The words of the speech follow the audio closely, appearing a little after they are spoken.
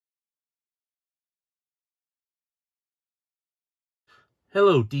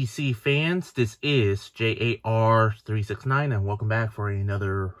Hello DC fans, this is J.A.R. 369 and welcome back for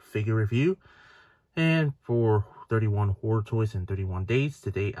another figure review. And for 31 horror toys in 31 days,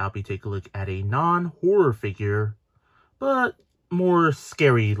 today I'll be taking a look at a non-horror figure, but more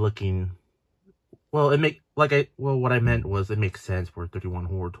scary looking. Well, what I meant was it makes sense for 31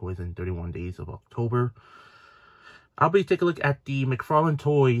 horror toys in 31 days of October. I'll be taking a look at the McFarlane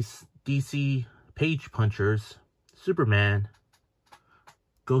Toys DC Page Punchers Superman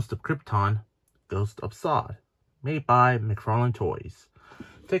Ghost of Krypton, Ghost of Zod, made by McFarlane Toys.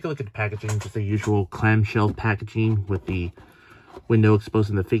 Take a look at the packaging, just the usual clamshell packaging with the window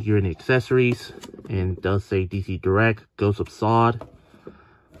exposing the figure and the accessories. And it does say DC Direct, Ghost of Zod.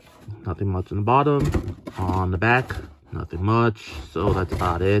 Nothing much on the bottom. On the back, nothing much. So that's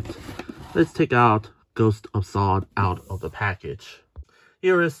about it. Let's take out Ghost of Zod out of the package.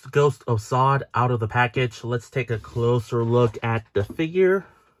 Here is the Ghost of Zod out of the package. Let's take a closer look at the figure.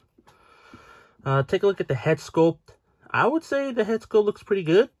 Take a look at the head sculpt. I would say the head sculpt looks pretty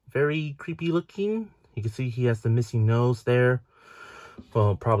good. Very creepy looking. You can see he has the missing nose there.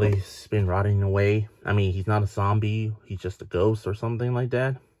 Well, probably it's been rotting away. I mean, he's not a zombie. He's just a ghost or something like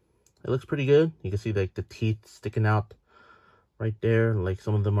that. It looks pretty good. You can see like the teeth sticking out right there. Like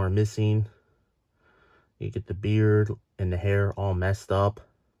some of them are missing. You get the beard and the hair all messed up.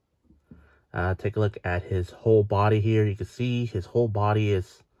 Take a look at his whole body here. You can see his whole body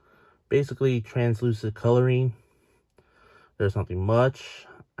is basically translucent coloring. There's nothing much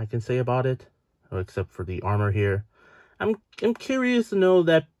I can say about it, except for the armor here. I'm curious to know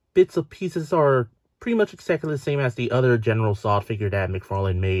that bits of pieces are pretty much exactly the same as the other General Zod figure that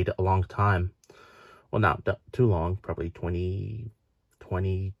McFarlane made a long time. Well, not too long, probably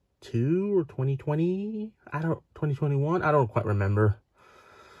 2022 or 2020. 2021. I don't quite remember.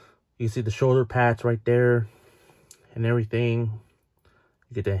 You see the shoulder pads right there and everything.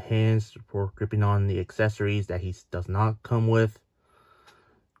 You get the hands for gripping on the accessories that he does not come with.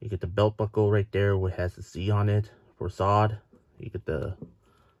 You get the belt buckle right there, which has the Z on it for Zod. You get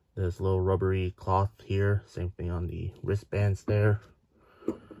this little rubbery cloth here. Same thing on the wristbands there.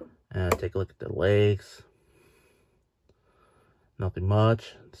 And take a look at the legs. Nothing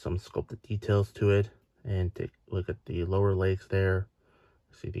much. Some sculpted details to it. And take a look at the lower legs there.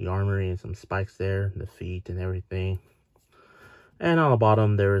 See the armory and some spikes there. And the feet and everything. And on the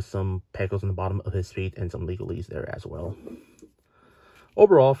bottom, there is some pegos on the bottom of his feet and some legalese there as well.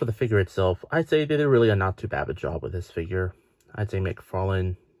 Overall, for the figure itself, I'd say they did really a not too bad a job with this figure. I'd say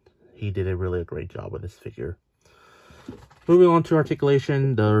McFarlane, he did a really great job with this figure. Moving on to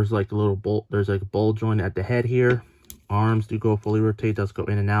articulation, there's like a little bolt, there's like a ball joint at the head here. Arms do go fully rotate, does go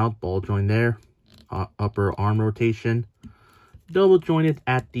in and out, ball joint there. Upper arm rotation. Double jointed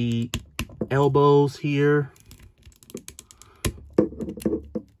at the elbows here.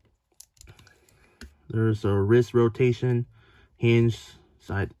 There's a wrist rotation, hinge,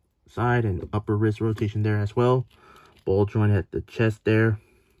 side, and upper wrist rotation there as well. Ball joint at the chest there.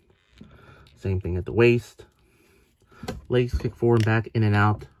 Same thing at the waist. Legs kick forward and back, in and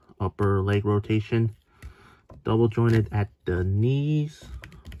out. Upper leg rotation. Double jointed at the knees.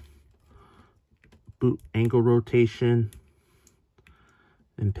 Boot ankle rotation.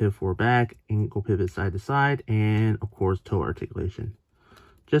 And pivot forward back. Ankle pivot side to side. And of course, toe articulation.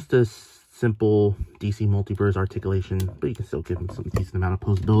 Just a simple DC Multiverse articulation, but you can still give him some decent amount of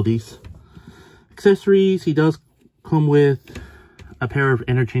posabilities. Accessories, he does come with a pair of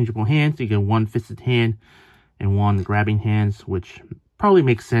interchangeable hands. You get one fisted hand and one grabbing hands, which probably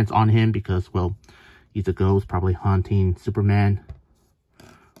makes sense on him because, well, he's a ghost, probably haunting Superman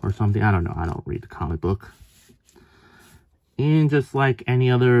or something. I don't know. I don't read the comic book. And just like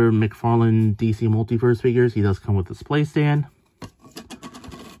any other McFarlane DC Multiverse figures, he does come with a display stand.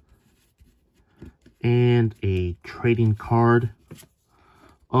 And a trading card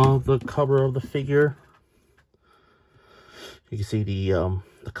of the cover of the figure. You can see the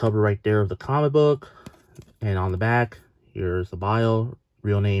cover right there of the comic book. And on the back, here's the bio.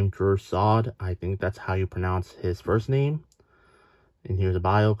 Real name, J.A.R. Zod. I think that's how you pronounce his first name. And here's the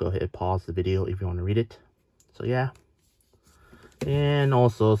bio. Go ahead and pause the video if you want to read it. So yeah. And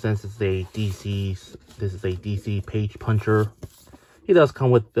also, since it's a this is a DC Page Puncher, he does come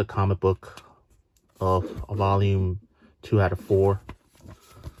with the comic book of a volume 2 out of 4.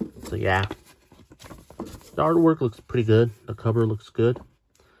 So yeah, the artwork looks pretty good. The cover looks good.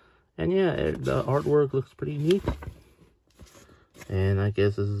 And yeah, the artwork looks pretty neat. And I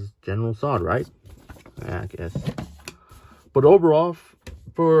guess this is General Zod, right? Yeah, I guess. But overall,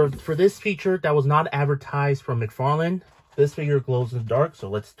 for this feature that was not advertised from McFarlane, this figure glows in the dark. So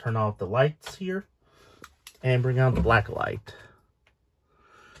let's turn off the lights here and bring out the black light.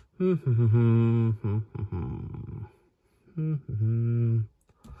 Man,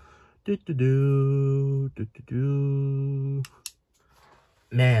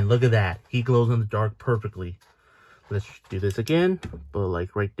 look at that. He glows in the dark perfectly. Let's do this again, but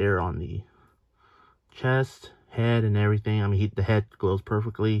like right there on the chest, head, and everything. I mean, the head glows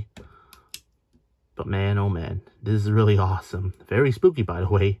perfectly. But man, oh man, this is really awesome. Very spooky, by the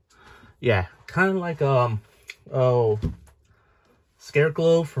way. Yeah, kind of like,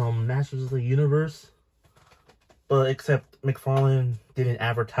 Scarecrow from Masters of the Universe. But except McFarlane didn't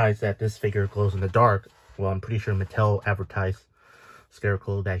advertise that this figure glows in the dark. Well, I'm pretty sure Mattel advertised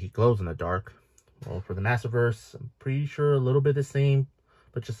Scarecrow that he glows in the dark. Well, for the Masterverse, I'm pretty sure a little bit the same,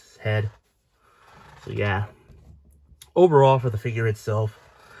 but just his head. So yeah, overall for the figure itself,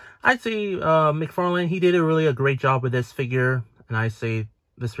 I'd say McFarlane, he did a great job with this figure, and I say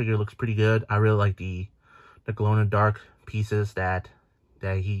this figure looks pretty good. I really like the glow-in-the-dark pieces that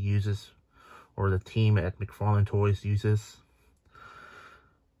he uses, or the team at McFarlane Toys uses.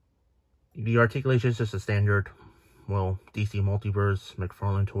 The articulation is just a standard, well, DC Multiverse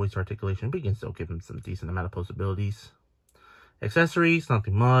McFarlane Toys articulation, but you can still give him some decent amount of possibilities. Accessories,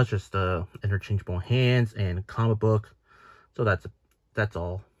 nothing much, just interchangeable hands and comic book. So that's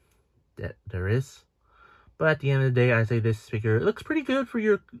all that there is. But at the end of the day, I say this figure, it looks pretty good for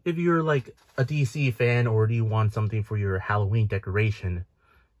if you're like a DC fan, or do you want something for your Halloween decoration.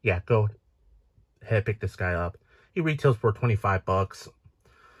 Yeah, go ahead, pick this guy up. He retails for 25 bucks.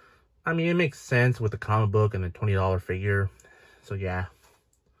 I mean, it makes sense with the comic book and a $20 figure. So yeah,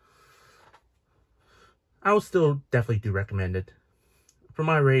 I would still definitely do recommend it. For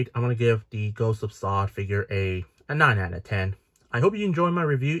my rate, I'm going to give the Ghost of Zod figure a 9 out of 10. I hope you enjoyed my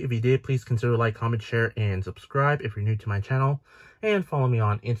review. If you did, please consider like, comment, share, and subscribe if you're new to my channel. And follow me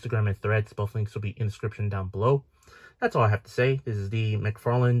on Instagram and Threads. Both links will be in the description down below. That's all I have to say. This is the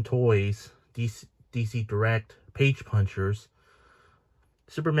McFarlane Toys DC Direct Page Punchers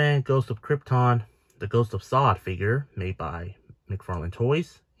Superman Ghost of Krypton, the Ghost of Zod figure made by McFarlane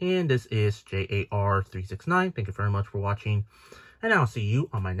Toys. And this is J.A.R. 369. Thank you very much for watching. And I'll see you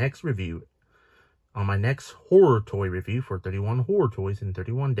on my next review. On my next horror toy review for 31 horror toys in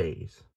 31 days.